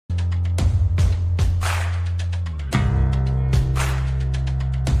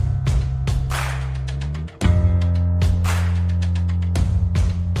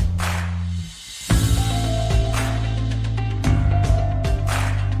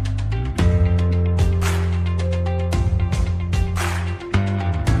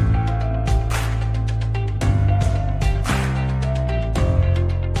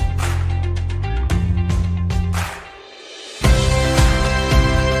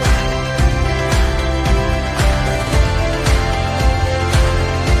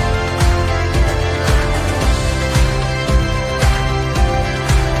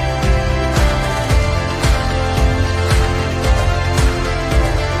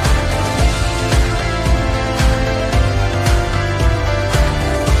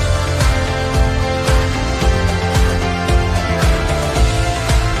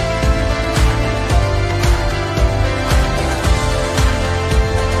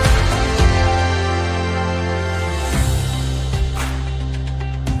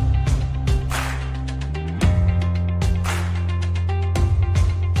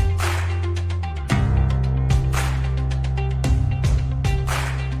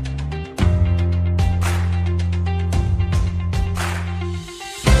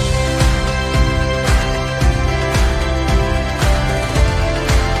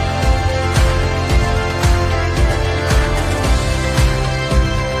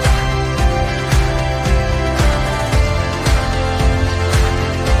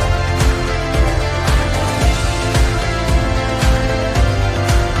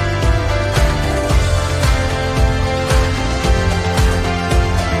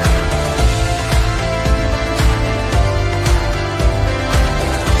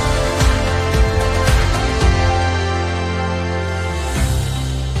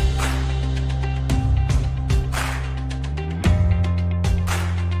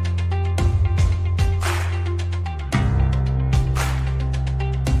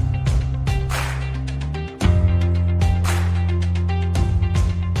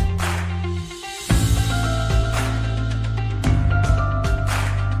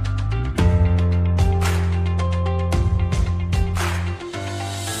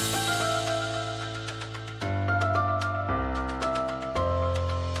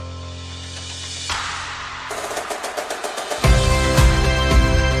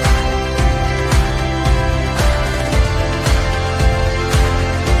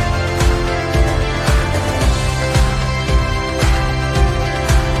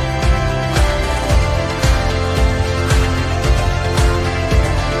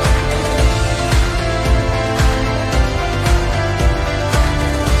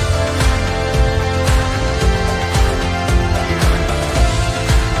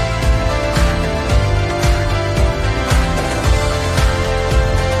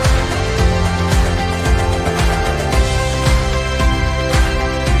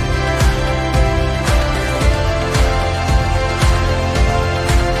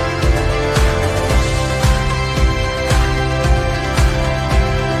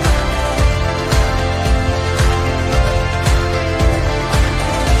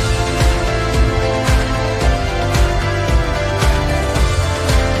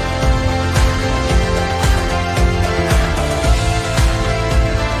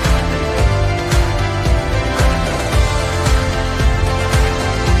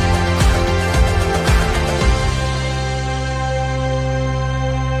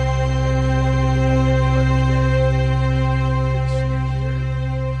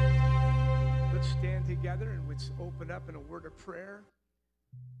together and let's open up in a word of prayer.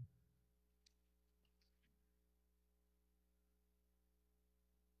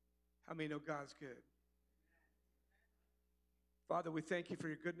 How many know God's good? Father, we thank you for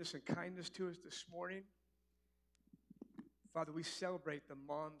your goodness and kindness to us this morning. Father, we celebrate the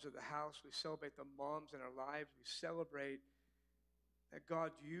moms of the house. We celebrate the moms in our lives. We celebrate that, God,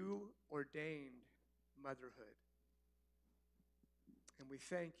 you ordained motherhood. And we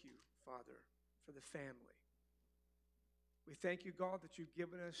thank you, Father, for the family. We thank you, God, that you've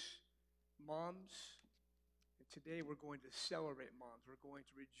given us moms. And today we're going to celebrate moms. We're going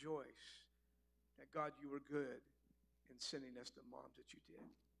to rejoice that, God, you were good in sending us the moms that you did.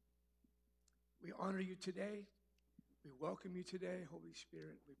 We honor you today. We welcome you today, Holy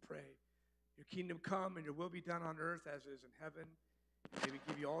Spirit. We pray your kingdom come and your will be done on earth as it is in heaven. May we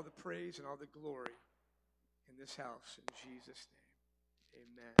give you all the praise and all the glory in this house. In Jesus' name,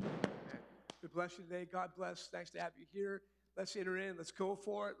 amen. Amen. We bless you today. God bless. Thanks to have you here. Let's enter in. Let's go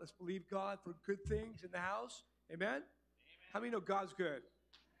for it. Let's believe God for good things in the house. Amen? Amen. How many know God's good?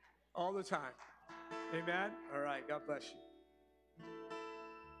 All the time. Amen? All right. God bless you.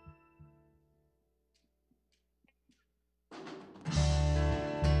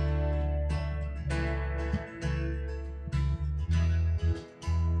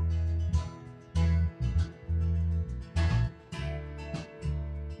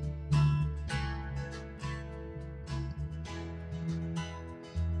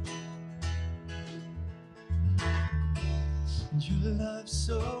 Your love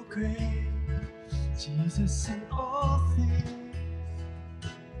so great, Jesus, in all things.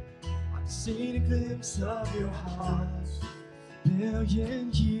 I've seen a glimpse of your heart,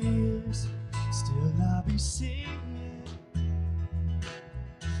 billion years, still I'll be singing.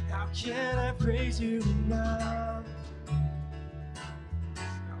 How can I praise you enough?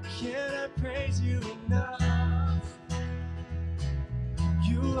 How can I praise you enough?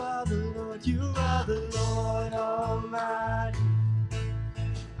 You are the Lord, you are the Lord Almighty.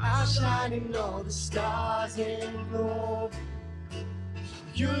 I shine in all the stars in glory.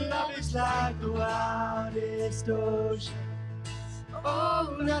 Your love is like the wildest ocean.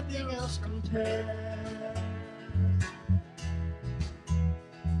 Oh, nothing else compares.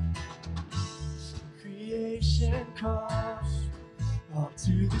 Creation calls all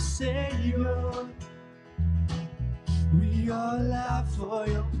to the Savior. We all laugh for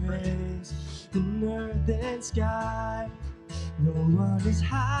your praise in earth and sky. No one is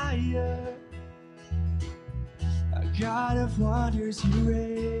higher. A God of wonders you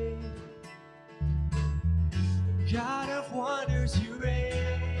reign. A God of wonders you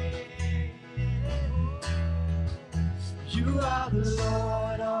reign. You are the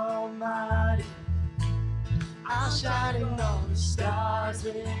Lord Almighty. I'll shine in all the stars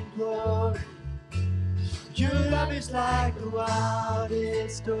in glory. Your love is like the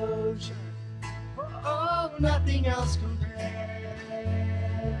wildest ocean. Oh, nothing else compares.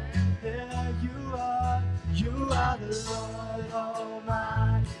 You are the Lord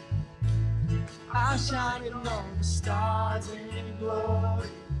Almighty. I shine in all the stars in glory.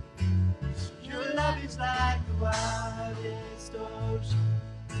 Your love is like the wildest ocean.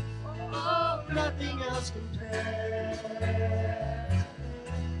 Oh, nothing else compares.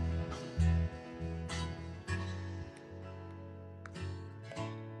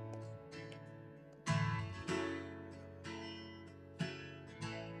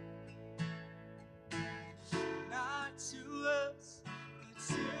 Not to us, but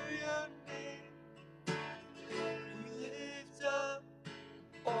to your name. We lift up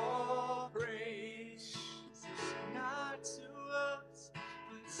all praise. Not to us,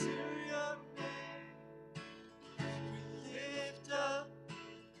 but to your name. We lift up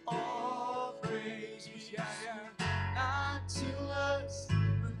all praise. Yeah, yeah. Not to us,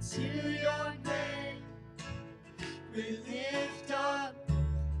 but to your name. We lift up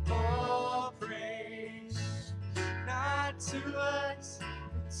all praise. Not to us,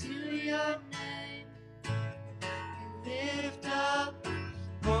 but to your name. We lift up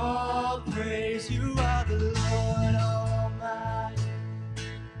all praise. You are the Lord Almighty.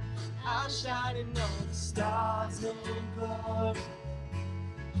 I'll shine in all the stars in glory.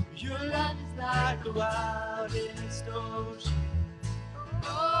 Your love is like the wildest ocean.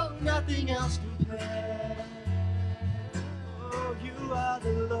 Oh, nothing else compares. Oh, you are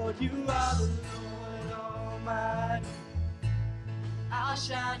the Lord, you are the Lord Almighty. I'll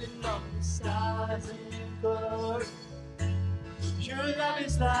shine in all the stars in glory. Your love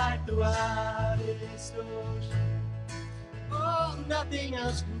is like the wildest ocean. Oh, nothing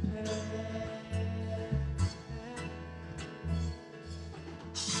else compares.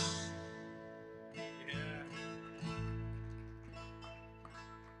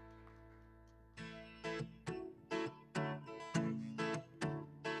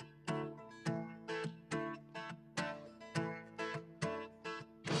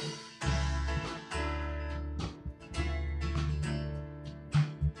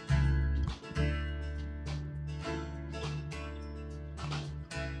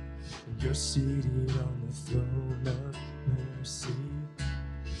 You're seated on the throne of mercy.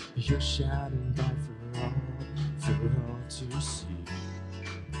 You're shining bright for all to see.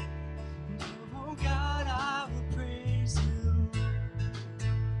 Oh God, I will praise you.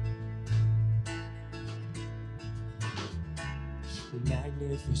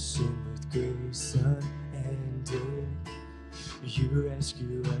 Magnificent with grace unending. You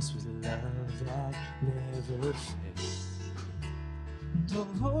rescue us with love that never fades.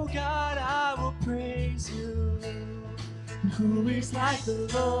 Oh God, I will praise you. Who is like the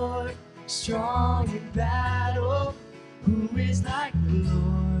Lord, strong in battle? Who is like the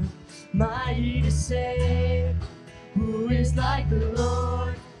Lord, mighty to save? Who is like the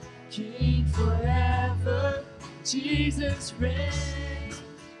Lord, King forever? Jesus reigns,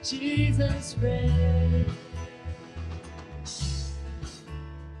 Jesus reigns.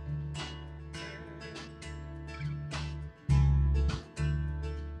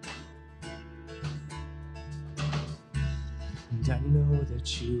 And I know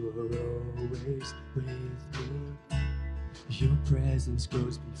that you are always with me. Your presence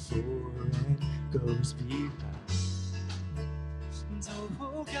goes before and goes behind. And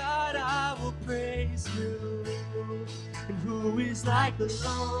oh God, I will praise you. And who is like the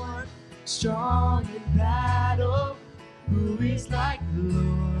Lord, strong in battle? Who is like the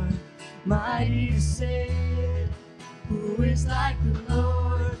Lord, mighty to save? Who is like the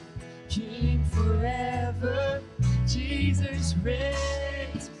Lord, King forever? Jesus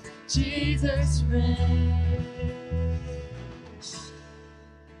reigns, Jesus reigns.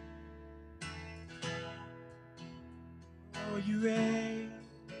 Oh, you reign,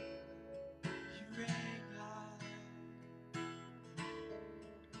 God.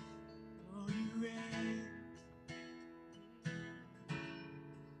 Oh, you reign.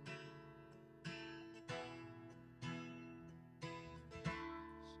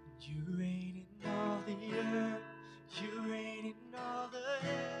 You reign in all the earth, you reign in all the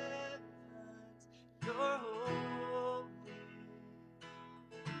heavens. You're holy.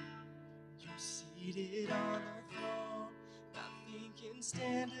 You're seated on the throne, nothing can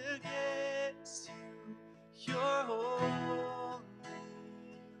stand against you. You're holy.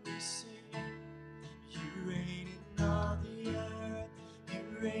 We sing. You reign in all the earth, you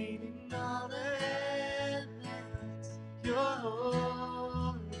reign in all the heavens. You're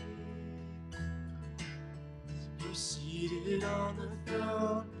holy. You're seated on the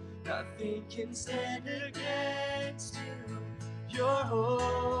throne, nothing can stand against you. You're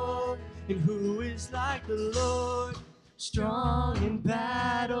holy. And who is like the Lord, strong in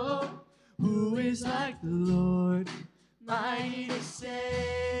battle? Who is like the Lord, mighty to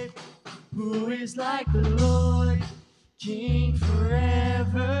save? Who is like the Lord, King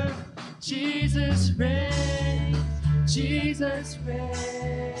forever? Jesus reigns, Jesus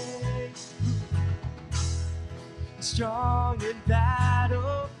reigns. Strong in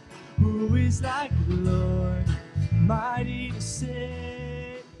battle, who is like the Lord, mighty to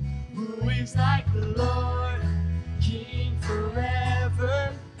save? Who is like the Lord, King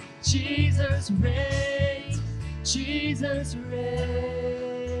forever? Jesus reigns, Jesus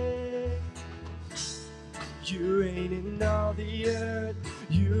reigns. You reign in all the earth,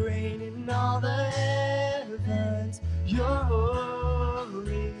 you reign in all the heavens. You're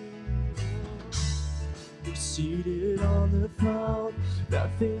holy. You're seated on the throne,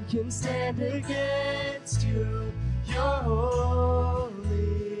 nothing can stand against you. You're holy.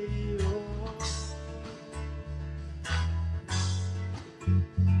 Oh.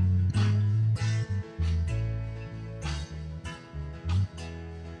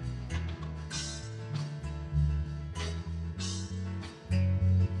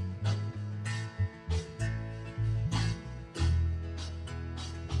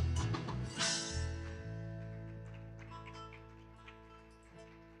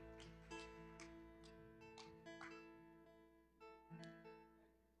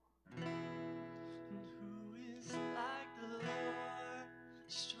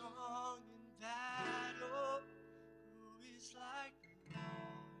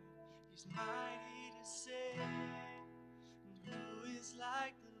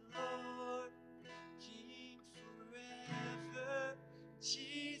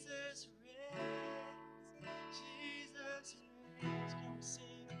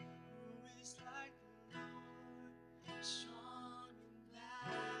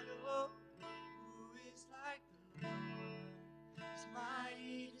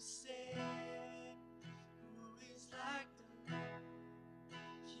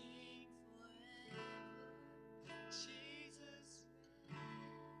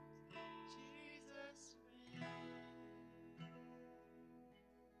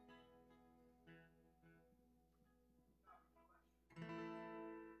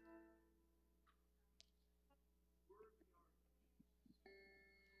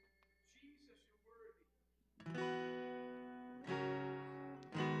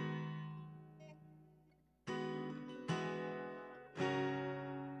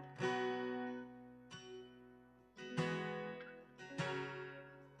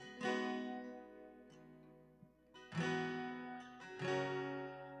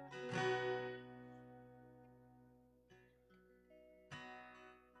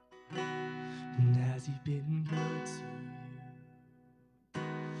 Has he been good to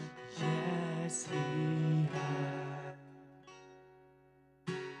you? Yes, he has.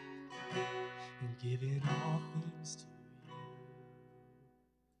 And given all things to you.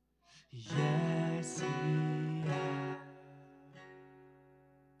 Yes, he has.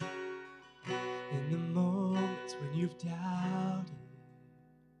 In the moments when you've doubted,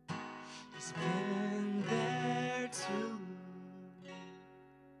 he's been there too.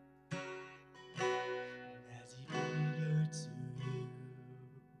 Has he been good to you?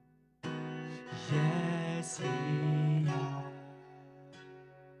 Yes, he has.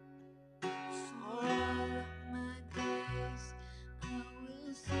 For all of my days, I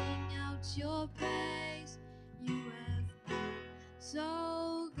will sing out your praise. You have been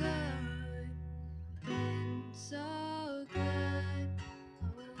so good, been so good.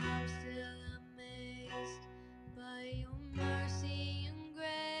 Oh, I'm still amazed by your mercy and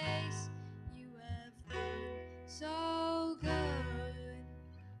grace. You have been so good,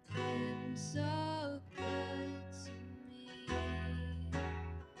 been so good to me.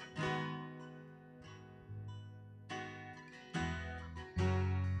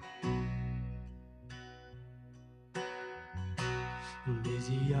 Is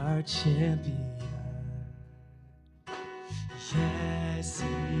he our champion? Yes,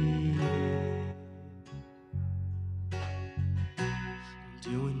 he is.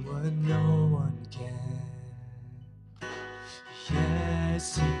 Doing what no one can.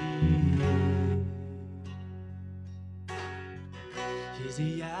 Yes, he is. He's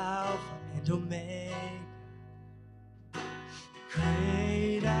the Alpha and Omega,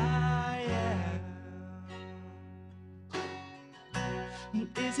 great I am.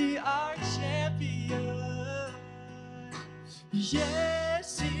 Is he our champion?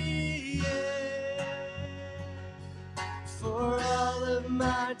 Yes, he is. For all of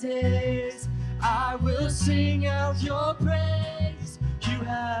my days, I will sing out your praise. You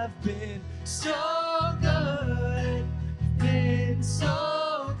have been so good, been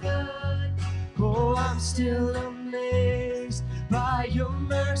so good. Oh, I'm still amazed by your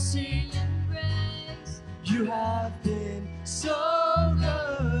mercy and grace. You have been so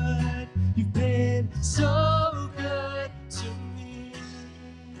good, you've been so good to me.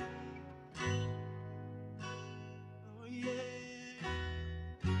 Oh yeah,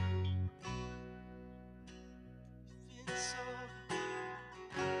 you've been so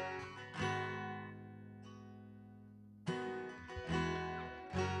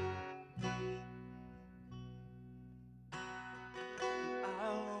I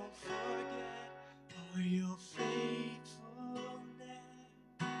won't forget all your faithfulness.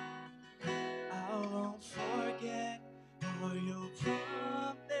 I won't forget all your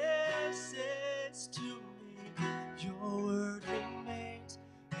promises to me. Your word remains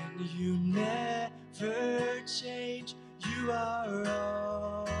and you never change. You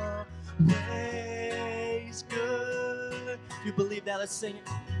are always good. If you believe that, let's sing it.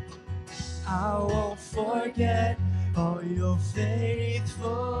 I won't forget all your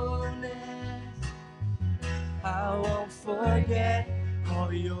faithfulness. I won't forget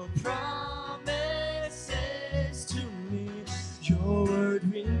all your promises to me. Your word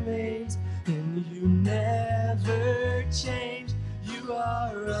remains and you never change. You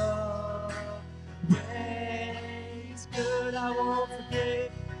are always good. I won't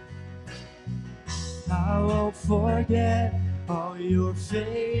forget. I won't forget all your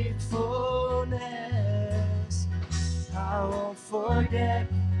faithfulness. I won't forget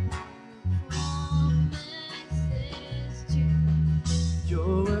Promises to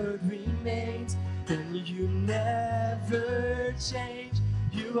your word remains and you never change.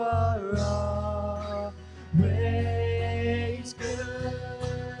 You are always good.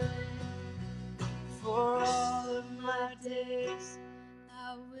 For all of my days,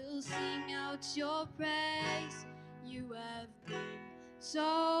 I will sing out your praise. You have been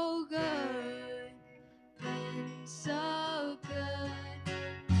so good, been so good.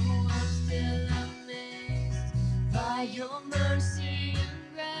 Oh, I'm still amazed by your mercy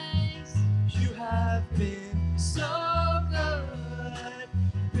and grace. you have been so good,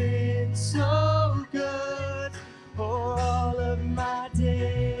 been so good. For all of my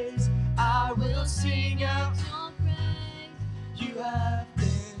days, I will sing out. Your praise, You have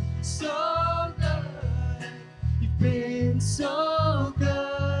been so good. You've been so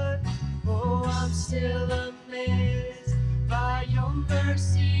good. Oh, I'm still amazed by your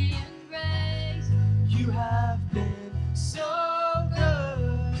mercy and grace. You have been so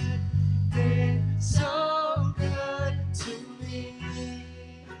good. You've been so good to me.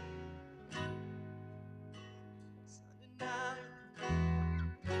 Sunday night.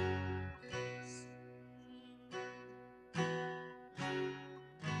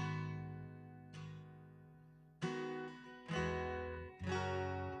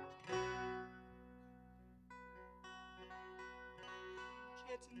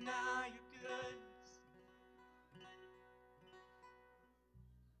 deny your goodness.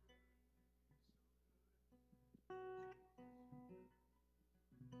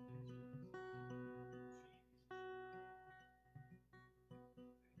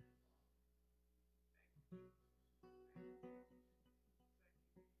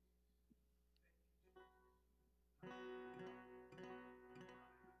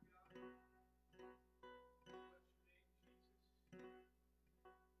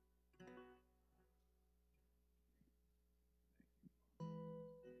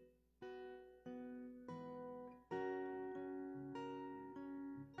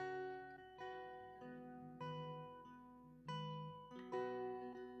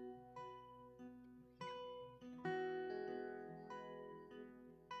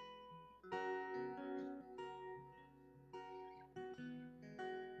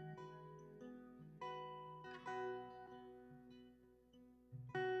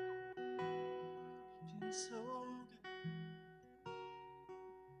 Been so good,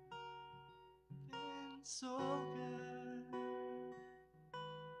 been so good.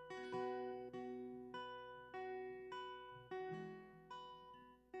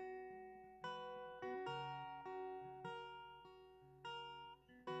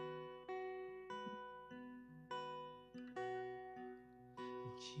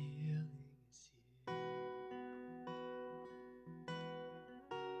 Healing is here.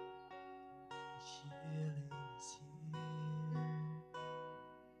 Healing is here.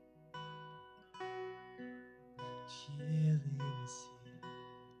 Healing is here.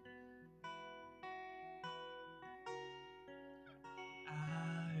 I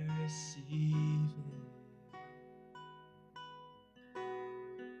receive it.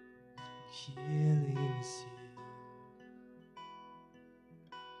 Healing is here.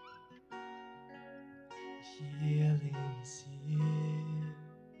 Healing is here.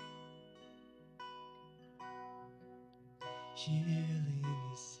 Healing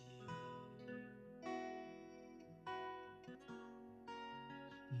is here.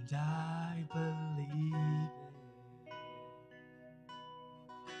 And I believe it.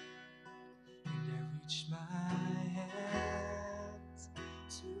 And I reach my hands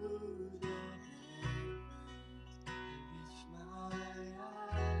to the heavens. Lift my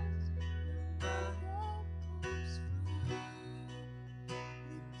eyes where my help comes from.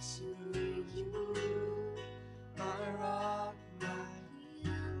 Look to you, my rock, my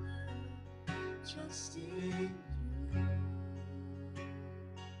healer, trust in you.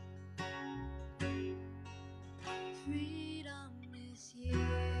 Freedom is here.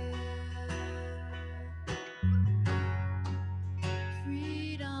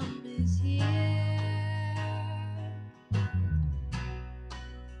 Freedom is here.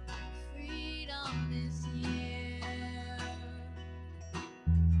 Freedom is here.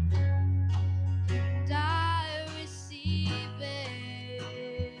 And I receive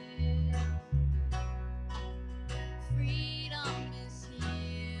it. Freedom is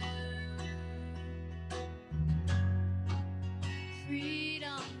here.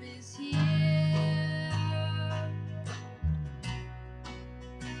 Freedom is here.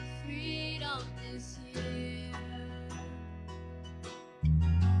 Freedom is here.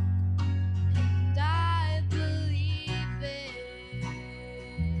 And I believe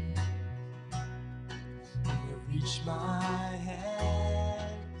it. I reach my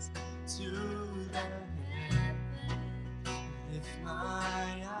hands to the heavens. Lift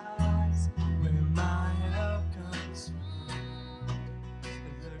my eyes where my help comes from.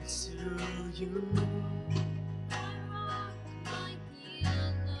 And look to you, My rock, my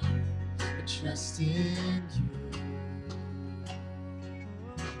healer, I trust in you.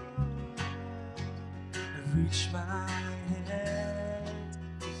 I reach my hand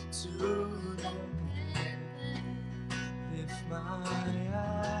to the heavens. Lift my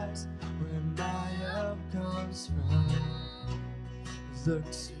eyes where my help comes from.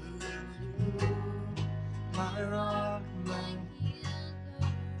 Look to you, my rock, my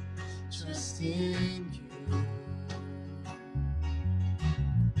healer, trust in you.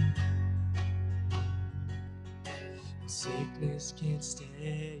 Sickness can't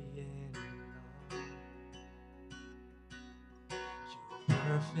stay any longer. Your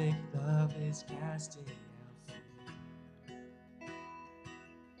perfect love is casting out fear.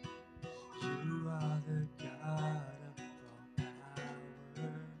 You are the God of all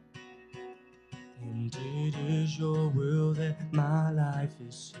power, and it is your will that my life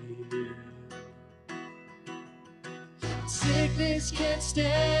is healed. Sickness can't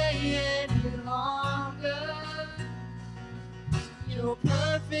stay any longer. Your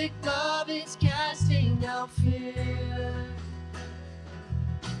perfect love is casting out fear.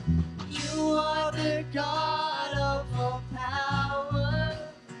 God of all power,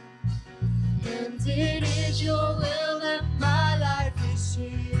 and it is your will that my life is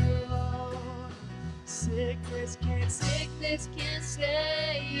healed. Sickness can't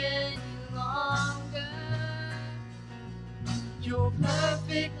stay any longer. Your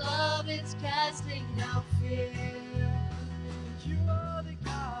perfect love is casting out fear. You are the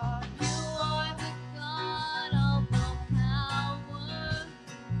God. You are the God of all power.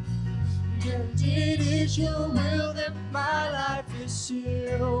 And it is your will that my life is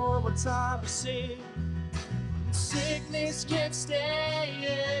healed. One more time we sing. Sickness can't stay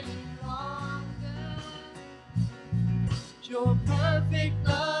any longer. Your perfect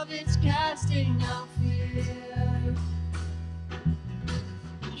love is casting out fear.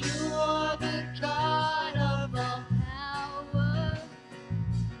 You are the God of all power,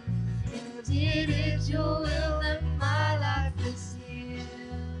 and it is your will that my life is healed.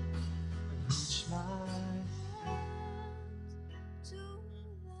 Reach my hands to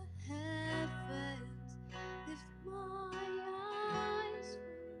the heavens, lift my eyes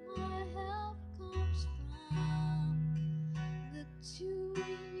where my help comes from. Look to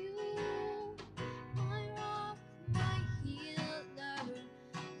you, my rock, my healer,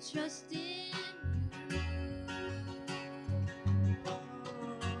 trust in you.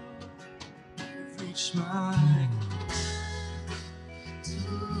 reach my To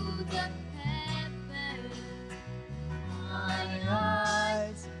the heavens, my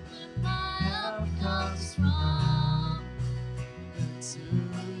eyes where my help comes from. to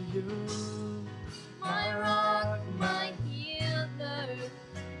you. My rock, my healer,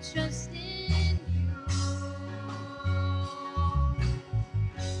 trust in you.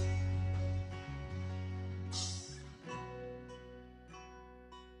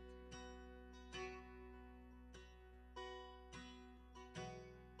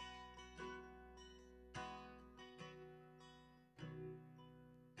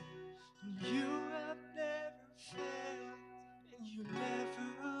 You have never failed, and you never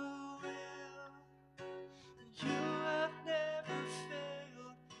will. You have never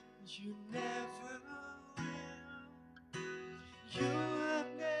failed, and you never will. You have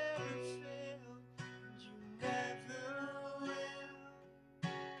never failed, and you never will.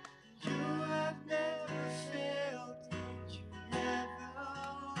 You have never failed, and you never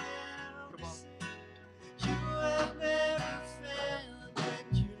will. Come on. You have never failed,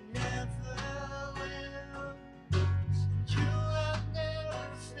 and you never will. You have never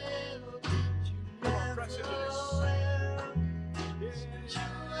failed, and you Come on, never press into will. this. You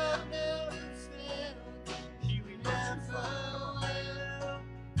have never failed, and you Healing virtue, never Father. Come on. will.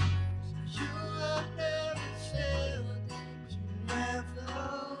 You have never failed, and you never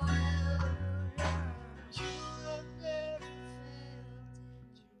will. You have never failed,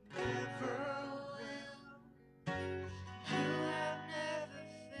 and you never will. You have never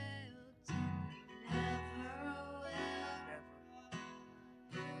failed, and you never will.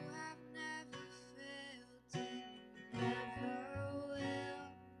 You have never failed, and you never will.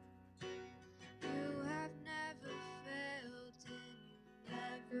 You have never failed,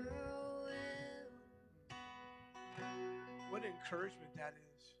 and you never will. What encouragement that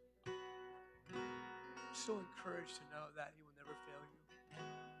is. I'm so encouraged to know that He will never fail you.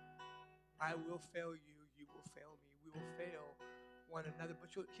 I will fail you, you will fail me. We will fail one another, but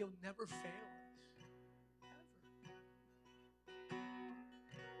He'll never fail us.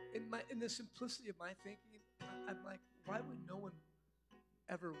 Ever. In the simplicity of my thinking, I'm like, why would no one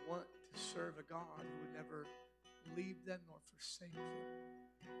ever want to serve a God who would never leave them nor forsake them?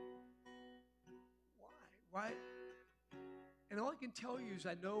 Why? And all I can tell you is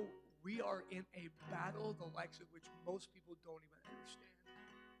I know we are in a battle the likes of which most people don't even understand.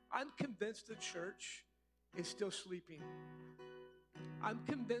 I'm convinced the church is still sleeping. I'm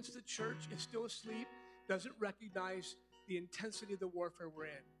convinced the church is still asleep, doesn't recognize the intensity of the warfare we're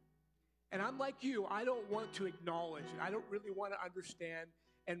in. And I'm like you, I don't want to acknowledge it. I don't really want to understand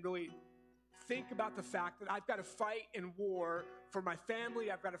and really think about the fact that I've got to fight in war for my family.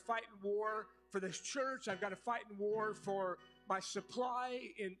 I've got to fight in war for this church. I've got to fight in war for my supply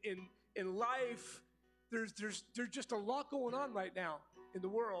in life. There's just a lot going on right now in the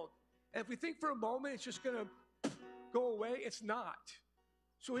world. And if we think for a moment it's just going to go away, it's not.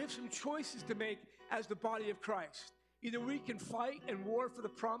 So we have some choices to make as the body of Christ. Either we can fight and war for the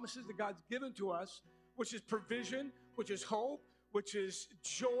promises that God's given to us, which is provision, which is hope, which is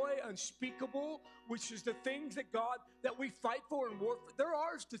joy unspeakable, which is the things that we fight for and war for. They're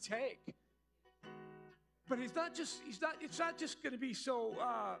ours to take. But it's not just going to be so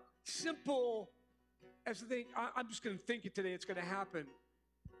simple as to think, I'm just going to think it today, it's going to happen.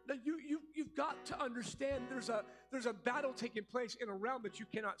 Now you've got to understand there's a battle taking place in a realm that you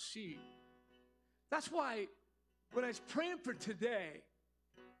cannot see. That's why when I was praying for today,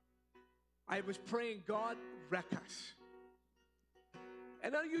 I was praying, God, wreck us.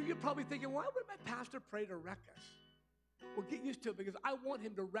 And now you're probably thinking, why would my pastor pray to wreck us? Well, get used to it, because I want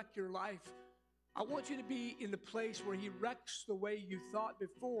him to wreck your life. I want you to be in the place where he wrecks the way you thought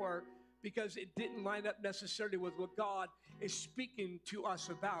before, because it didn't line up necessarily with what God is speaking to us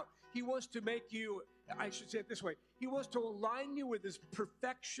about. He wants to make you, I should say it this way, he wants to align you with his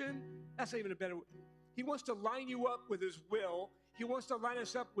perfection. That's not even a better word. He wants to line you up with his will. He wants to line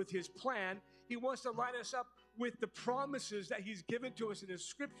us up with his plan. He wants to line us up with the promises that he's given to us in his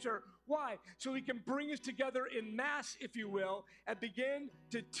scripture. Why? So he can bring us together in mass, if you will, and begin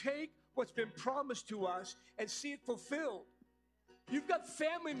to take what's been promised to us and see it fulfilled. You've got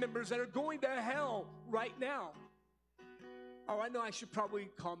family members that are going to hell right now. Oh, I know I should probably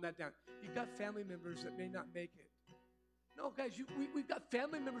calm that down. You've got family members that may not make it. No, guys, we've got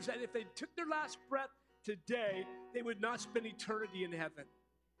family members that if they took their last breath today, they would not spend eternity in heaven.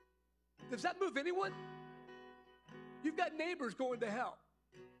 Does that move anyone? You've got neighbors going to hell.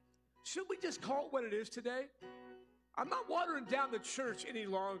 Should we just call it what it is today? I'm not watering down the church any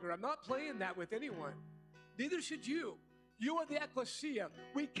longer. I'm not playing that with anyone. Neither should you. You are the ecclesia.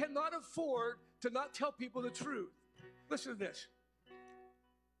 We cannot afford to not tell people the truth. Listen to this.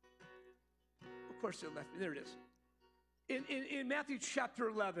 Of course, they left me. There it is. In Matthew chapter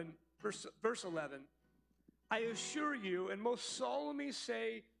 11, verse 11, I assure you and most solemnly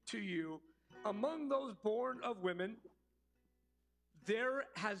say to you, among those born of women, there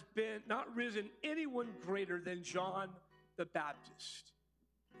has been not risen anyone greater than John the Baptist.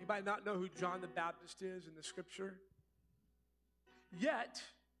 Anybody not know who John the Baptist is in the scripture? Yet,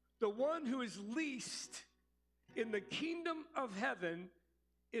 the one who is least in the kingdom of heaven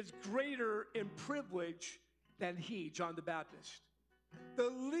is greater in privilege than he, John the Baptist. The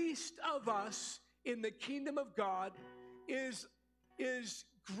least of us in the kingdom of God is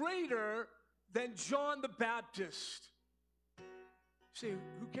greater than John the Baptist. See,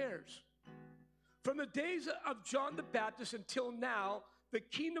 who cares? From the days of John the Baptist until now, the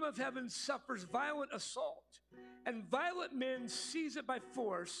kingdom of heaven suffers violent assault, and violent men seize it by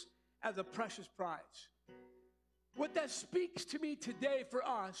force as a precious prize. What that speaks to me today for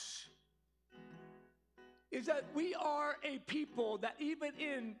us is that we are a people that even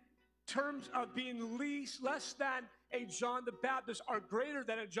in terms of being less than a John the Baptist are greater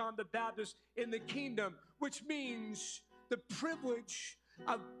than a John the Baptist in the kingdom, which means the privilege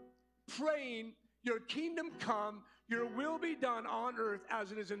of praying, your kingdom come, your will be done on earth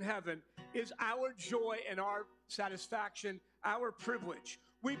as it is in heaven, is our joy and our satisfaction, our privilege.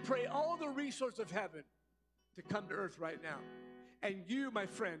 We pray all the resources of heaven to come to earth right now. And you, my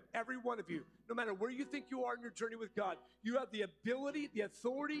friend, every one of you, no matter where you think you are in your journey with God, you have the ability, the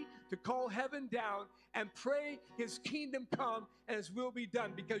authority to call heaven down and pray his kingdom come and his will be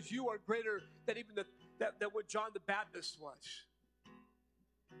done, because you are greater than even than what John the Baptist was.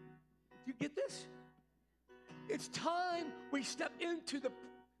 Do you get this? It's time we step into the...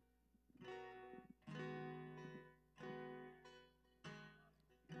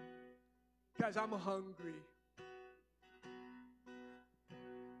 Guys, I'm hungry.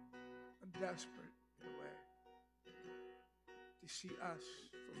 I'm desperate in a way to see us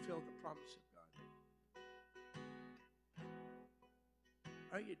fulfill the promise of God.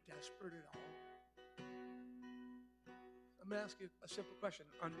 Are you desperate at all? I'm going to ask you a simple question.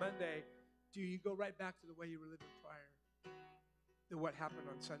 On Monday, do you go right back to the way you were living prior to what happened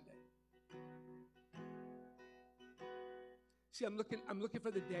on Sunday? See, I'm looking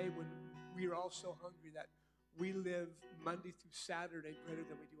for the day when we are all so hungry that we live Monday through Saturday greater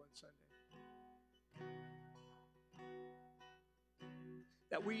than we do on Sunday.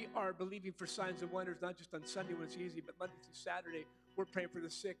 That we are believing for signs and wonders, not just on Sunday when it's easy, but Monday through Saturday, we're praying for the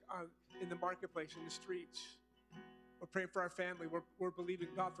sick in the marketplace, in the streets. We're praying for our family. We're believing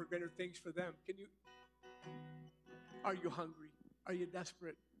God for greater things for them. Are you hungry? Are you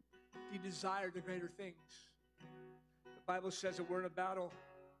desperate? Do you desire the greater things? The Bible says that we're in a battle.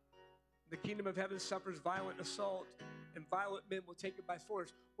 The kingdom of heaven suffers violent assault, and violent men will take it by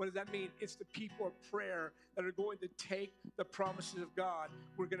force. What does that mean? It's the people of prayer that are going to take the promises of God.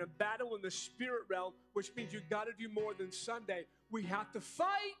 We're going to battle in the spirit realm, which means you've got to do more than Sunday. We have to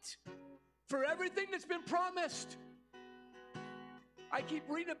fight for everything that's been promised. I keep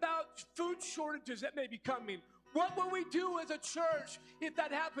reading about food shortages that may be coming. What will we do as a church if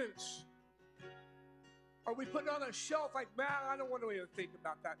that happens? Are we putting it on a shelf like, man, I don't want to even think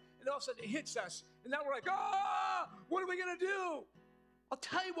about that. And all of a sudden it hits us. And now we're like, what are we going to do? I'll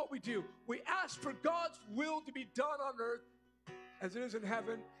tell you what we do. We ask for God's will to be done on earth as it is in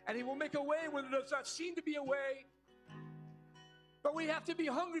heaven, and He will make a way where there does not seem to be a way. But we have to be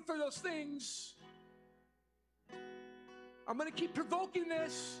hungry for those things. I'm going to keep provoking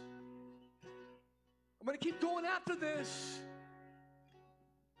this. I'm going to keep going after this.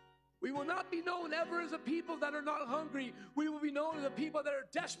 We will not be known ever as a people that are not hungry. We will be known as a people that are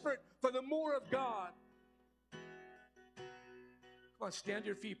desperate for the more of God. Come on, stand to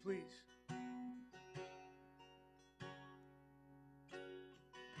your feet, please.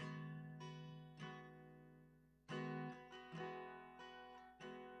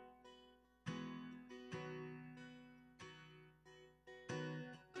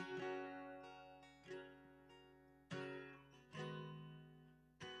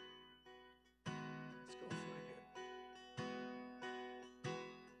 Let's go for it again.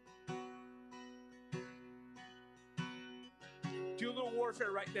 Do a little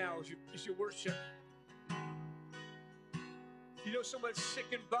warfare right now as you worship. You know someone's sick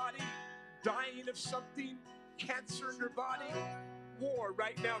in body, dying of something, cancer in their body. War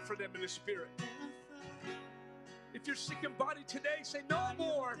right now for them in the spirit. If you're sick in body today, say no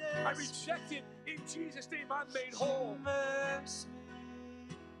more. I reject it. In Jesus' name, I'm made whole.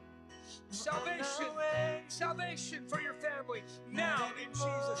 Salvation. Salvation for your family. Now in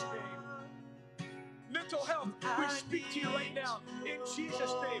Jesus' name. Mental health, we speak to you right now. In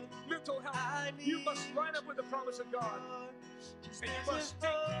Jesus' name. Mental health. You must line up with the promise of God. And you must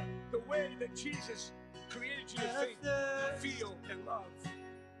think the way that Jesus created you to think, feel, and love.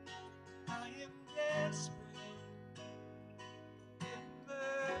 I am desperate.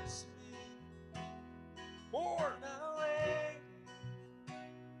 Immerse me. More. Not waiting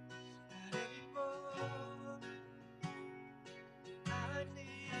anymore. I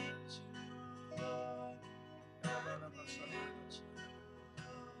need you, Lord. I need you,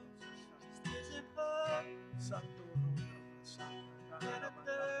 Lord. There's a hope and a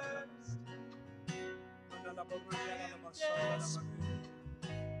thirst. I am desperate.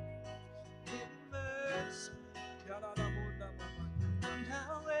 Immerse me. I'm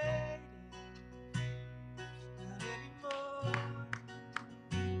not waiting not anymore.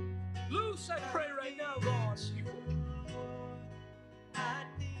 Loose, I pray right now, Lord. I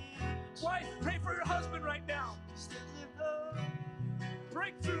need Wife, pray for your husband right now. still a hope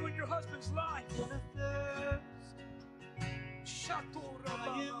Breakthrough in your husband's life. and a thirst.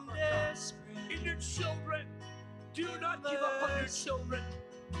 I am desperate. In your children. Do not give up on your children.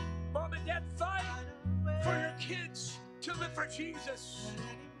 Mom and Dad, fight for your kids to live for Jesus.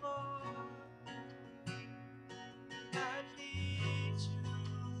 Anymore. I need you,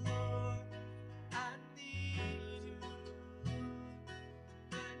 Lord. I need you.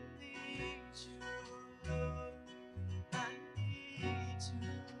 I need you, Lord. I need you,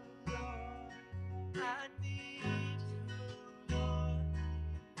 Lord. I need you, Lord.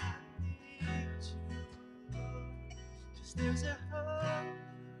 I need you, Lord. 'Cause there's a hope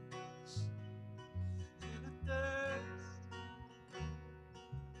and a thirst.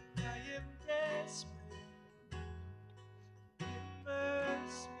 I am desperate.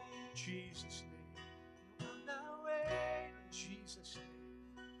 Immerse me. Jesus' name. I'm not waiting Jesus' name.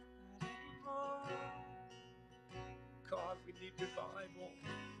 not anymore. God, we need revival. I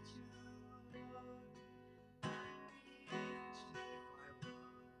need you, Lord. I need you.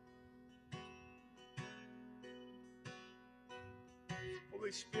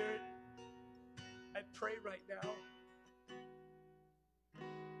 Holy Spirit, I pray right now.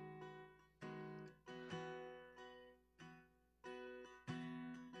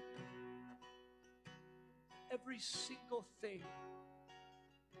 Every single thing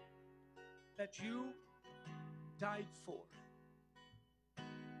that you died for,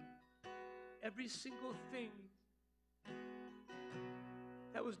 every single thing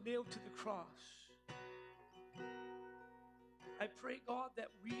that was nailed to the cross, I pray, God, that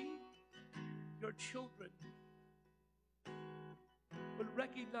we, your children, would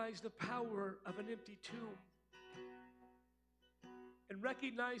recognize the power of an empty tomb and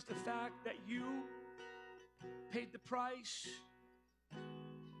recognize the fact that you paid the price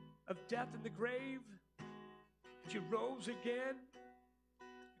of death in the grave, that you rose again,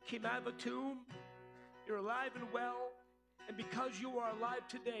 you came out of a tomb, you're alive and well, and because you are alive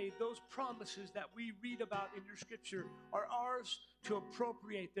today, those promises that we read about in your scripture are ours to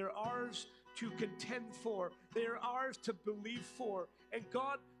appropriate, they're ours to contend for, they're ours to believe for. And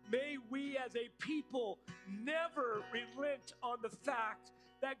God, may we as a people never relent on the fact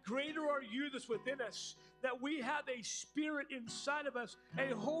that greater are you that's within us, that we have a spirit inside of us,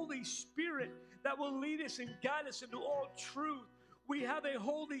 a Holy Spirit that will lead us and guide us into all truth. We have a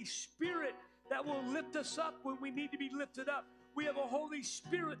Holy Spirit that will lift us up when we need to be lifted up. We have a Holy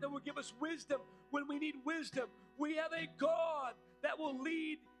Spirit that will give us wisdom when we need wisdom. We have a God that will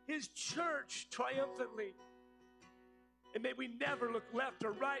lead his church triumphantly. And may we never look left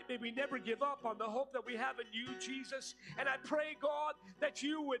or right. May we never give up on the hope that we have in you, Jesus. And I pray, God, that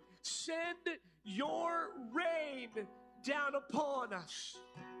you would send your rain down upon us.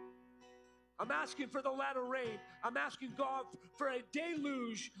 I'm asking for the latter rain. I'm asking, God, for a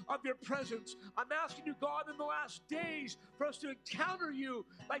deluge of your presence. I'm asking you, God, in the last days for us to encounter you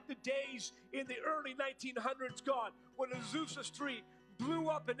like the days in the early 1900s, God, when Azusa Street blew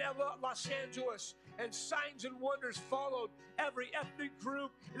up in Los Angeles and signs and wonders followed every ethnic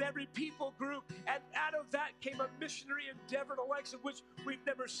group and every people group. And out of that came a missionary endeavor, the likes of which we've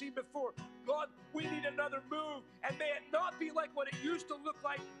never seen before. God, we need another move. And may it not be like what it used to look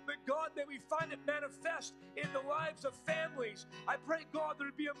like, but God, may we find it manifest in the lives of families. I pray, God, there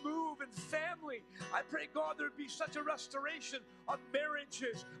would be a move in family. I pray, God, there would be such a restoration of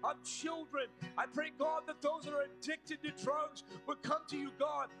marriages, of children. I pray, God, that those that are addicted to drugs would come to you,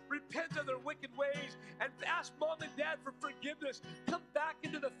 God, repent of their wicked ways, and ask mom and dad for forgiveness. Come back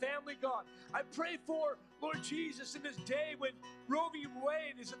into the family, God. I pray for, Lord Jesus, in this day when Roe v.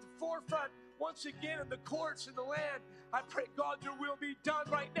 Wade is at the forefront once again in the courts in the land. I pray, God, your will be done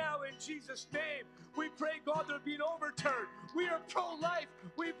right now in Jesus' name. We pray, God, there be an overturn. We are pro-life.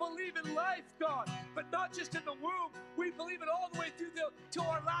 We believe in life, God, but not just in the womb. We believe it all the way through to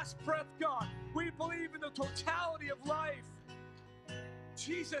our last breath, God. We believe in the totality of life.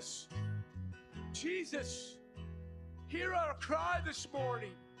 Jesus, Jesus, hear our cry this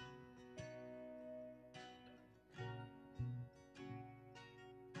morning.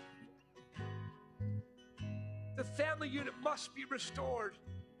 The family unit must be restored.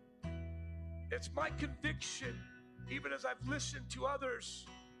 It's my conviction, even as I've listened to others,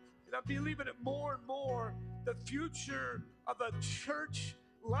 and I'm believing it more and more, the future of a church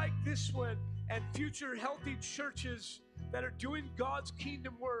like this one and future healthy churches that are doing God's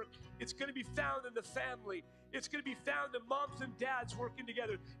kingdom work, it's going to be found in the family. It's going to be found in moms and dads working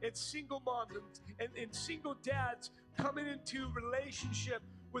together, and single moms and single dads coming into relationship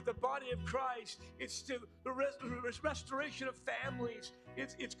with the body of Christ. It's the restoration of families.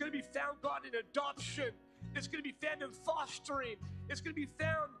 It's going to be found, God, in adoption. It's going to be found in fostering. It's going to be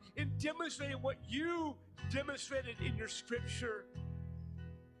found in demonstrating what you demonstrated in your scripture.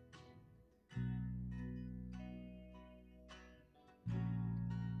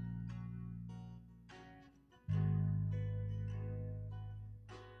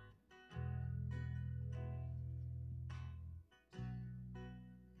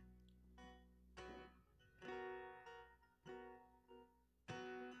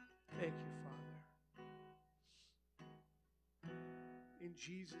 Thank you, Father. In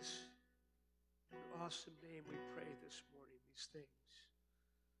Jesus' awesome name, we pray this morning these things.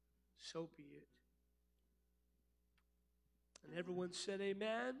 So be it. And everyone said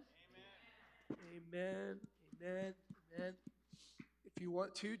amen. Amen. Amen. Amen. If you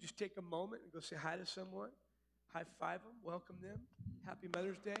want to, just take a moment and go say hi to someone. High five them. Welcome them. Happy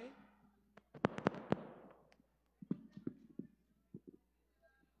Mother's Day.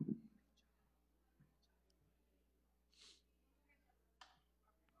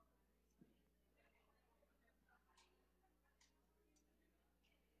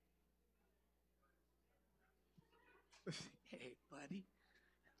 Hey, buddy.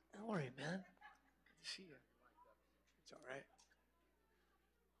 Don't worry, man. Good to see you. It's all right.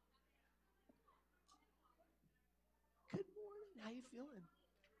 Good morning. How you feeling?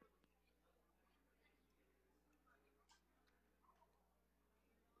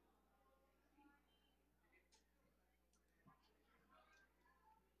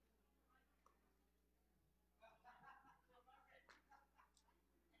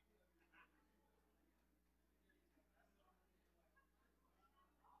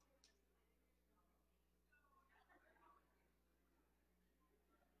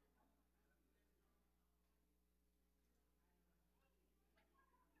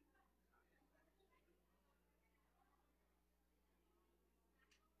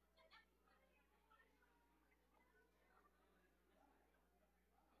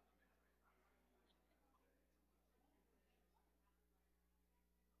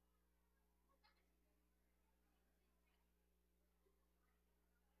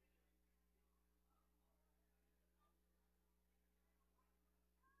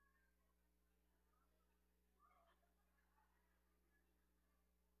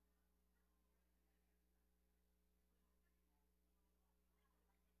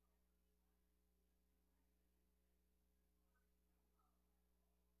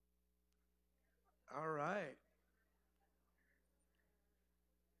 All right.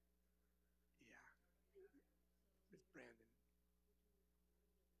 Yeah, Miss Brandon.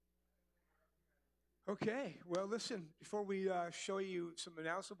 Okay, well, listen, before we show you some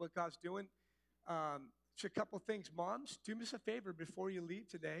announcement of what God's doing, just a couple things. Moms, do me a favor before you leave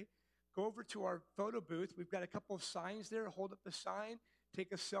today. Go over to our photo booth. We've got a couple of signs there. Hold up the sign,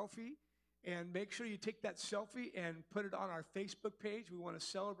 take a selfie, and make sure you take that selfie and put it on our Facebook page. We want to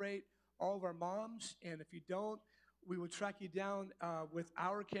celebrate all of our moms, and if you don't, we will track you down with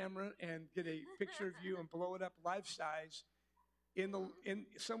our camera and get a picture of you and blow it up life size in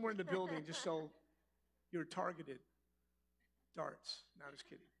somewhere in the building, just so you're targeted. Darts. No, I'm just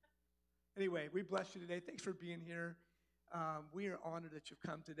kidding. Anyway, we bless you today. Thanks for being here. We are honored that you've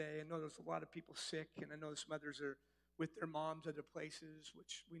come today. I know there's a lot of people sick, and I know some others are with their moms at other places,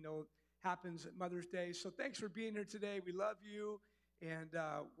 which we know happens at Mother's Day. So thanks for being here today. We love you. And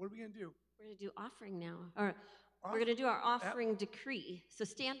what are we going to do? We're going to do offering now. Or we're going to do our offering decree. So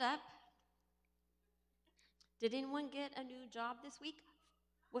stand up. Did anyone get a new job this week?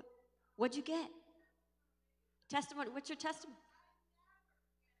 What'd you get? Testimony. What's your testimony?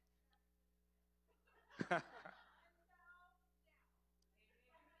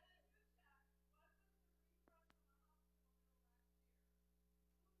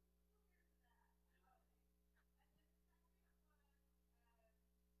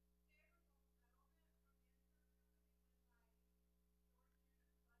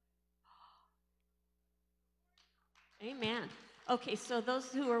 Amen. Okay, so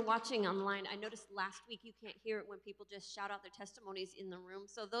those who are watching online, I noticed last week you can't hear it when people just shout out their testimonies in the room.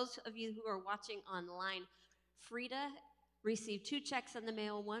 So those of you who are watching online, Frida received 2 checks in the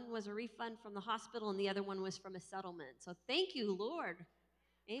mail. One was a refund from the hospital, and the other one was from a settlement. So thank you, Lord.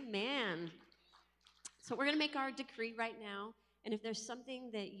 Amen. So we're going to make our decree right now. And if there's something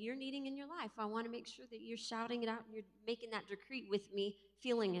that you're needing in your life, I want to make sure that you're shouting it out and you're making that decree with me,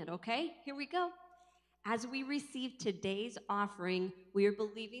 feeling it, okay? Here we go. As we receive today's offering, we are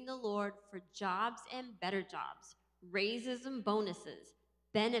believing the Lord for jobs and better jobs, raises and bonuses,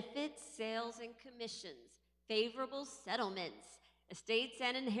 benefits, sales and commissions, favorable settlements, estates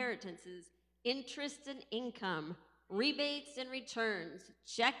and inheritances, interest and income, rebates and returns,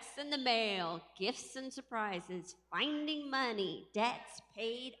 checks in the mail, gifts and surprises, finding money, debts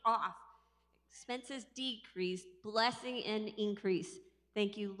paid off, expenses decreased, blessing and increase.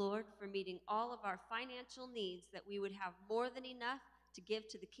 Thank you, Lord, for meeting all of our financial needs, that we would have more than enough to give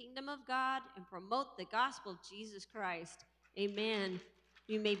to the kingdom of God and promote the gospel of Jesus Christ. Amen.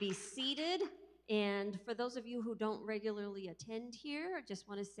 You may be seated. And for those of you who don't regularly attend here, I just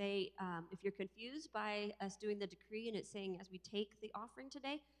want to say, if you're confused by us doing the decree and it's saying as we take the offering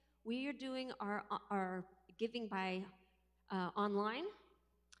today, we are doing our giving by online.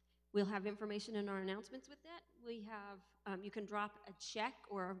 We'll have information in our announcements with that. We have, you can drop a check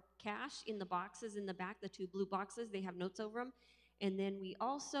or cash in the boxes in the back, the 2 blue boxes. They have notes over them. And then we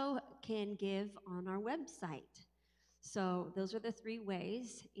also can give on our website. So those are the 3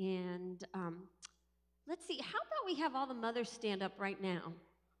 ways. And let's see, how about we have all the mothers stand up right now?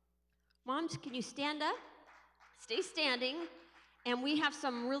 Moms, can you stand up? Stay standing. And we have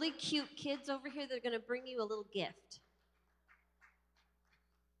some really cute kids over here that are going to bring you a little gift.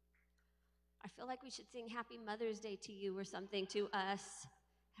 I feel like we should sing Happy Mother's Day to you or something to us.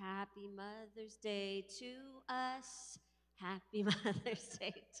 Happy Mother's Day to us. Happy Mother's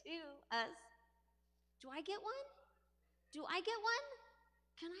Day to us. Do I get one? Do I get one?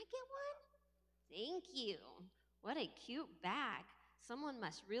 Can I get one? Thank you. What a cute bag. Someone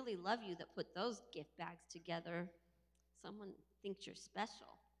must really love you that put those gift bags together. Someone thinks you're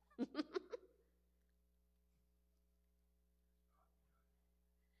special.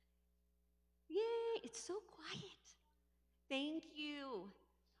 Yay, it's so quiet. Thank you.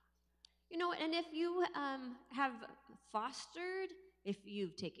 You know, and if you have fostered, if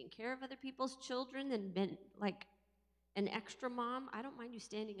you've taken care of other people's children and been like an extra mom, I don't mind you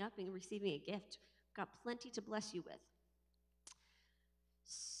standing up and receiving a gift. Got plenty to bless you with.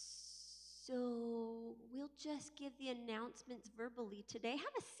 So we'll just give the announcements verbally today.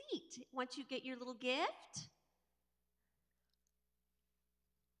 Have a seat once you get your little gift.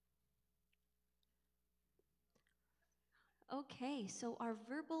 Okay, so our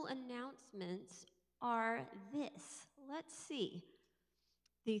verbal announcements are this. Let's see.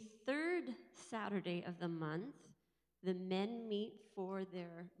 The 3rd Saturday of the month, the men meet for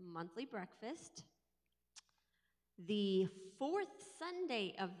their monthly breakfast. The 4th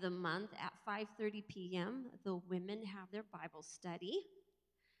Sunday of the month at 5:30 p.m., the women have their Bible study.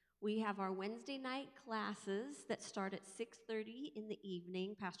 We have our Wednesday night classes that start at 6:30 in the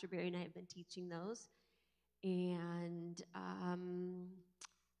evening. Pastor Barry and I have been teaching those. And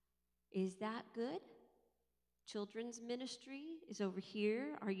is that good? Children's ministry is over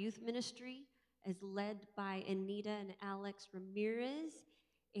here. Our youth ministry is led by Anita and Alex Ramirez.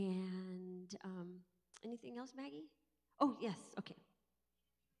 And anything else, Maggie? Oh, yes, okay.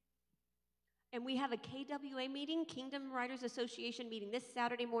 And we have a KWA meeting, Kingdom Writers Association meeting, this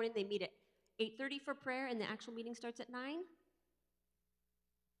Saturday morning. They meet at 8:30 for prayer, and the actual meeting starts at 9.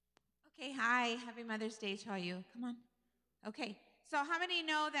 Okay, hi. Happy Mother's Day to all you. Come on. Okay, so how many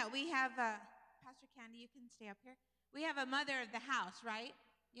know that we have, Pastor Kandee, you can stay up here. We have a mother of the house, right?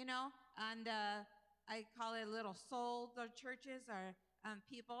 You know, and I call it little souls or churches or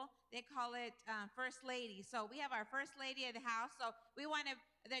people. They call it First Lady. So we have our First Lady of the house. So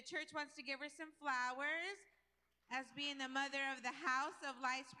the church wants to give her some flowers as being the mother of the house of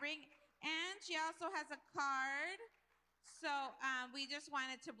LifeSpring. And she also has a card. So we just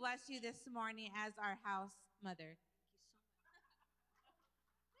wanted to bless you this morning as our house mother.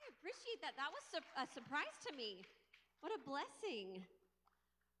 I appreciate that. That was a surprise to me. What a blessing.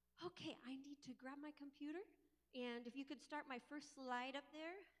 Okay, I need to grab my computer, and if you could start my first slide up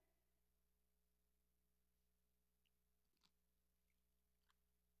there.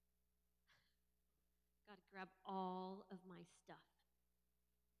 Got to grab all of my stuff.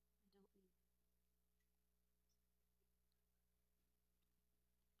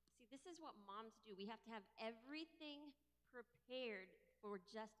 See, this is what moms do. We have to have everything prepared for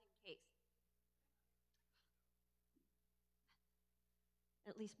just in case.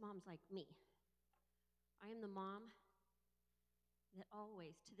 At least moms like me. I am the mom that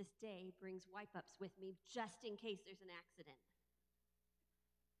always, to this day, brings wipe-ups with me just in case there's an accident.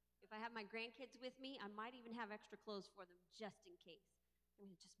 If I have my grandkids with me, I might even have extra clothes for them just in case. I'm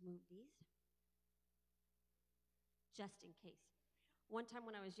going to just move these. Just in case. One time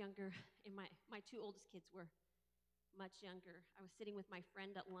when I was younger, and my two oldest kids were much younger, I was sitting with my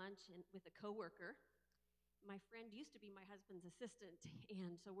friend at lunch and with a coworker. My friend used to be my husband's assistant,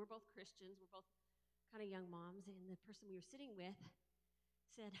 and so we're both Christians. We're both kind of young moms, and the person we were sitting with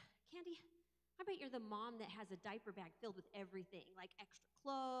said, Kandee, I bet you're the mom that has a diaper bag filled with everything, like extra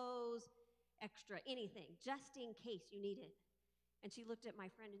clothes, extra anything, just in case you need it. And she looked at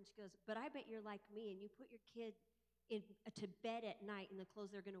my friend and she goes, but I bet you're like me, and you put your kid to bed at night in the clothes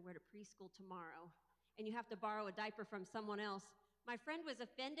they're going to wear to preschool tomorrow, and you have to borrow a diaper from someone else. My friend was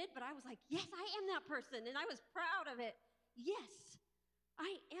offended, but I was like, yes, I am that person, and I was proud of it. Yes,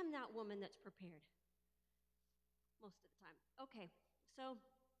 I am that woman that's prepared most of the time. Okay, so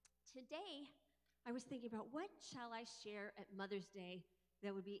today I was thinking about what shall I share at Mother's Day that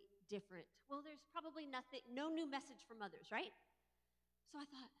would be different. Well, there's probably no new message for mothers, right? So I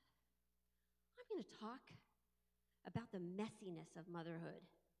thought, I'm going to talk about the messiness of motherhood.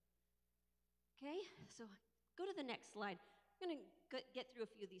 Okay, so go to the next slide. I'm going to get through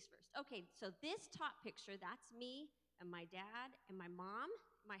a few of these first. Okay, so this top picture, that's me and my dad and my mom.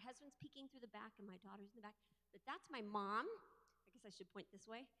 My husband's peeking through the back and my daughter's in the back. But that's my mom. I guess I should point this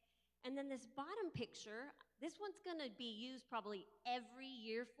way. And then this bottom picture, this one's going to be used probably every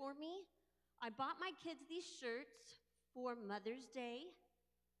year for me. I bought my kids these shirts for Mother's Day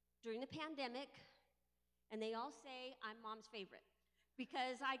during the pandemic, and they all say I'm mom's favorite.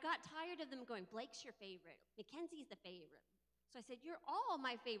 Because I got tired of them going, Blake's your favorite, Mackenzie's the favorite. So I said, you're all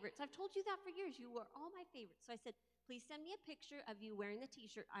my favorites. I've told you that for years. You are all my favorites. So I said, please send me a picture of you wearing the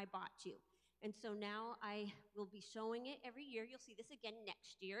t-shirt I bought you. And so now I will be showing it every year. You'll see this again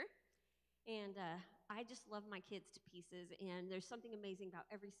next year. And I just love my kids to pieces. And there's something amazing about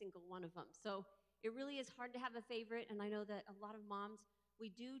every single one of them. So it really is hard to have a favorite. And I know that a lot of moms, we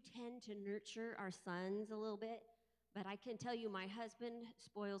do tend to nurture our sons a little bit. But I can tell you my husband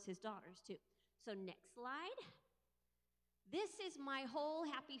spoils his daughters too. So next slide. This is my whole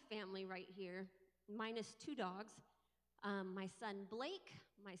happy family right here, minus 2 dogs. My son Blake,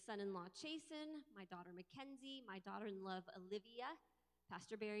 my son-in-law Chasen, my daughter Mackenzie, my daughter-in-law Olivia,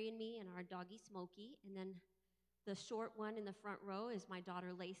 Pastor Barry and me, and our doggy Smokey. And then the short one in the front row is my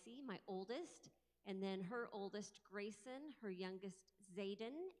daughter Lacey, my oldest. And then her oldest Grayson, her youngest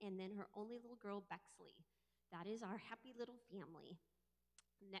Zayden, and then her only little girl Bexley. That is our happy little family.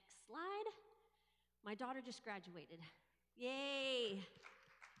 Next slide. My daughter just graduated. Yay!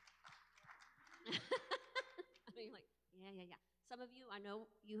 You're like, yeah. Some of you, I know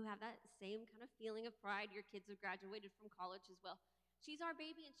you have that same kind of feeling of pride. Your kids have graduated from college as well. She's our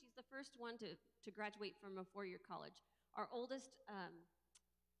baby, and she's the first one to graduate from a 4-year college. Our oldest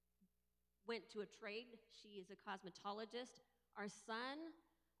went to a trade. She is a cosmetologist. Our son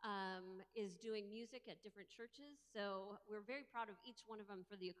is doing music at different churches. So we're very proud of each one of them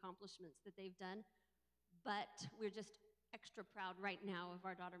for the accomplishments that they've done. But we're just extra proud right now of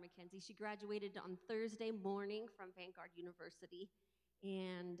our daughter Mackenzie. She graduated on Thursday morning from Vanguard University,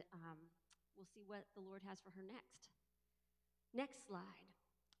 and we'll see what the Lord has for her next. Next slide.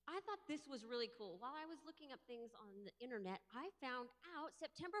 I thought this was really cool. While I was looking up things on the internet, I found out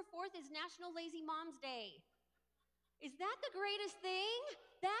September 4th is National Lazy Moms Day. Is that the greatest thing?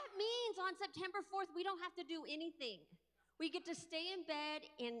 That means on September 4th, we don't have to do anything. We get to stay in bed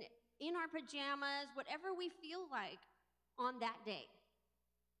in our pajamas, whatever we feel like on that day.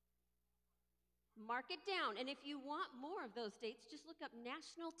 Mark it down. And if you want more of those dates, just look up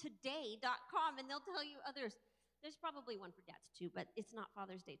nationaltoday.com and they'll tell you others. There's probably one for dads too, but it's not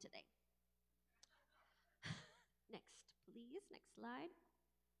Father's Day today. Next, please. Next slide.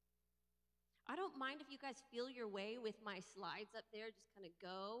 I don't mind if you guys feel your way with my slides up there. Just kind of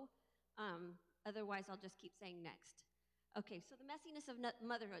go. Otherwise, I'll just keep saying next. Okay, so the messiness of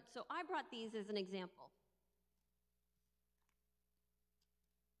motherhood. So I brought these as an example.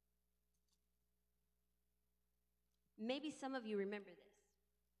 Maybe some of you remember this.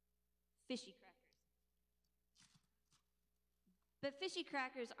 Fishy crackers. But fishy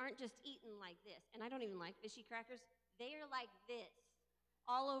crackers aren't just eaten like this. And I don't even like fishy crackers. They are like this,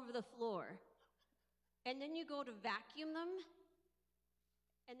 all over the floor. And then you go to vacuum them,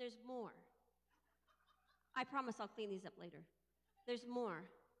 and there's more. I promise I'll clean these up later. There's more.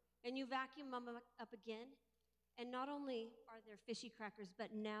 And you vacuum them up again, and not only are there fishy crackers, but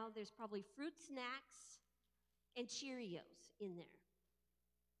now there's probably fruit snacks and Cheerios in there.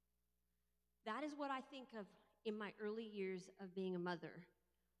 That is what I think of in my early years of being a mother.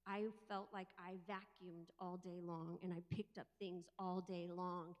 I felt like I vacuumed all day long, and I picked up things all day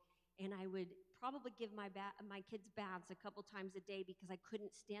long, and I would probably give my kids baths a couple times a day because I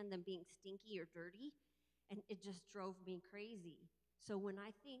couldn't stand them being stinky or dirty, and it just drove me crazy. So when I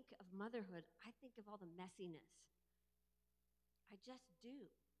think of motherhood, I think of all the messiness. I just do.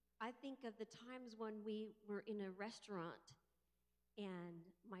 I think of the times when we were in a restaurant and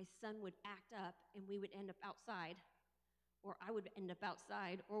my son would act up and we would end up outside, or I would end up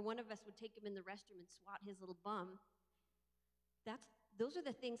outside, or one of us would take him in the restroom and swat his little bum. Those are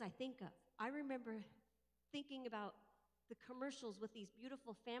the things I think of. I remember thinking about the commercials with these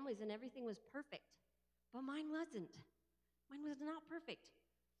beautiful families and everything was perfect, but mine wasn't. Mine was not perfect.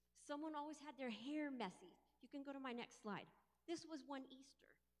 Someone always had their hair messy. You can go to my next slide. This was one Easter.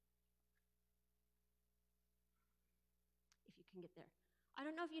 If you can get there. I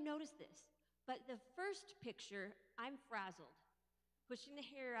don't know if you noticed this, but the first picture, I'm frazzled, pushing the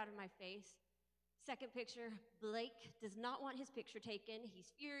hair out of my face. Second picture, Blake does not want his picture taken. He's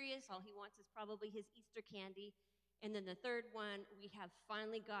furious. All he wants is probably his Easter candy. And then the third one, we have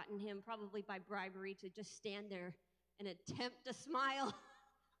finally gotten him, probably by bribery, to just stand there and attempt to smile.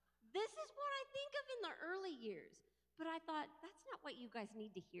 This is what I think of in the early years. But I thought, that's not what you guys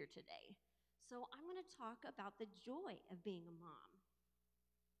need to hear today. So I'm going to talk about the joy of being a mom.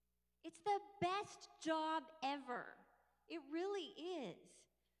 It's the best job ever. It really is.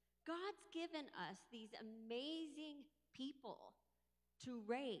 God's given us these amazing people to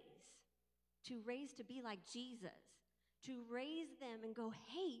raise to be like Jesus, to raise them and go,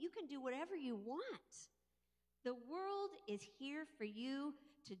 hey, you can do whatever you want. The world is here for you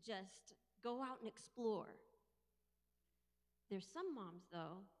to just go out and explore. There's some moms,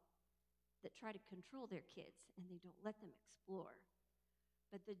 though, that try to control their kids and they don't let them explore.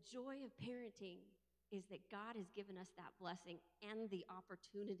 But the joy of parenting is that God has given us that blessing and the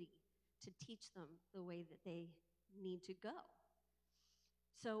opportunity to teach them the way that they need to go.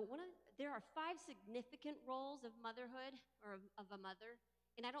 So there are 5 significant roles of motherhood, or of a mother,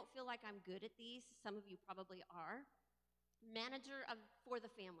 and I don't feel like I'm good at these. Some of you probably are. Manager for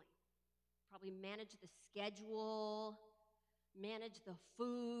the family. Probably manage the schedule, manage the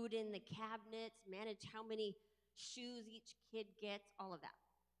food in the cabinets, manage how many shoes each kid gets, all of that.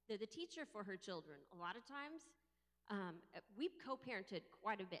 They're the teacher for her children. A lot of times, we've co-parented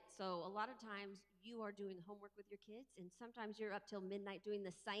quite a bit. So a lot of times you are doing the homework with your kids, and sometimes you're up till midnight doing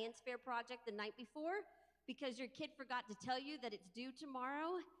the science fair project the night before because your kid forgot to tell you that it's due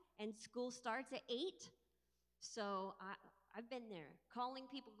tomorrow and school starts at 8. So I've been there, calling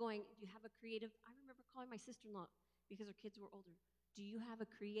people going, do you have a creative? I remember calling my sister-in-law because her kids were older. Do you have a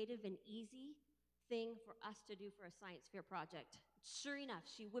creative and easy thing for us to do for a science fair project? Sure enough,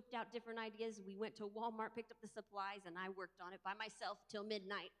 she whipped out different ideas. We went to Walmart, picked up the supplies, and I worked on it by myself till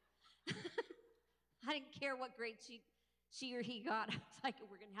midnight. I didn't care what grade she or he got. I was like,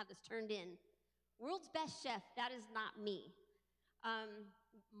 we're going to have this turned in. World's best chef, that is not me.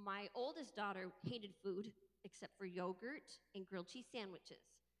 my oldest daughter hated food except for yogurt and grilled cheese sandwiches.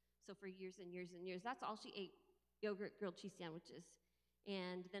 So for years and years and years, that's all she ate, yogurt, grilled cheese sandwiches.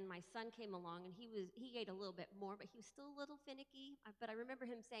 And then my son came along, and he ate a little bit more, but he was still a little finicky. But I remember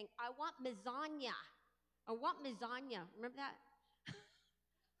him saying, I want lasagna. I want lasagna. Remember that?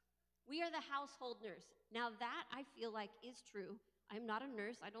 We are the household nurse. Now that I feel like is true. I'm not a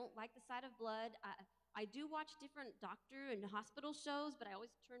nurse. I don't like the sight of blood. I do watch different doctor and hospital shows, but I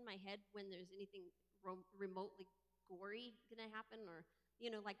always turn my head when there's anything remotely gory gonna happen, or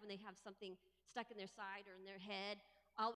like when they have something stuck in their side or in their head.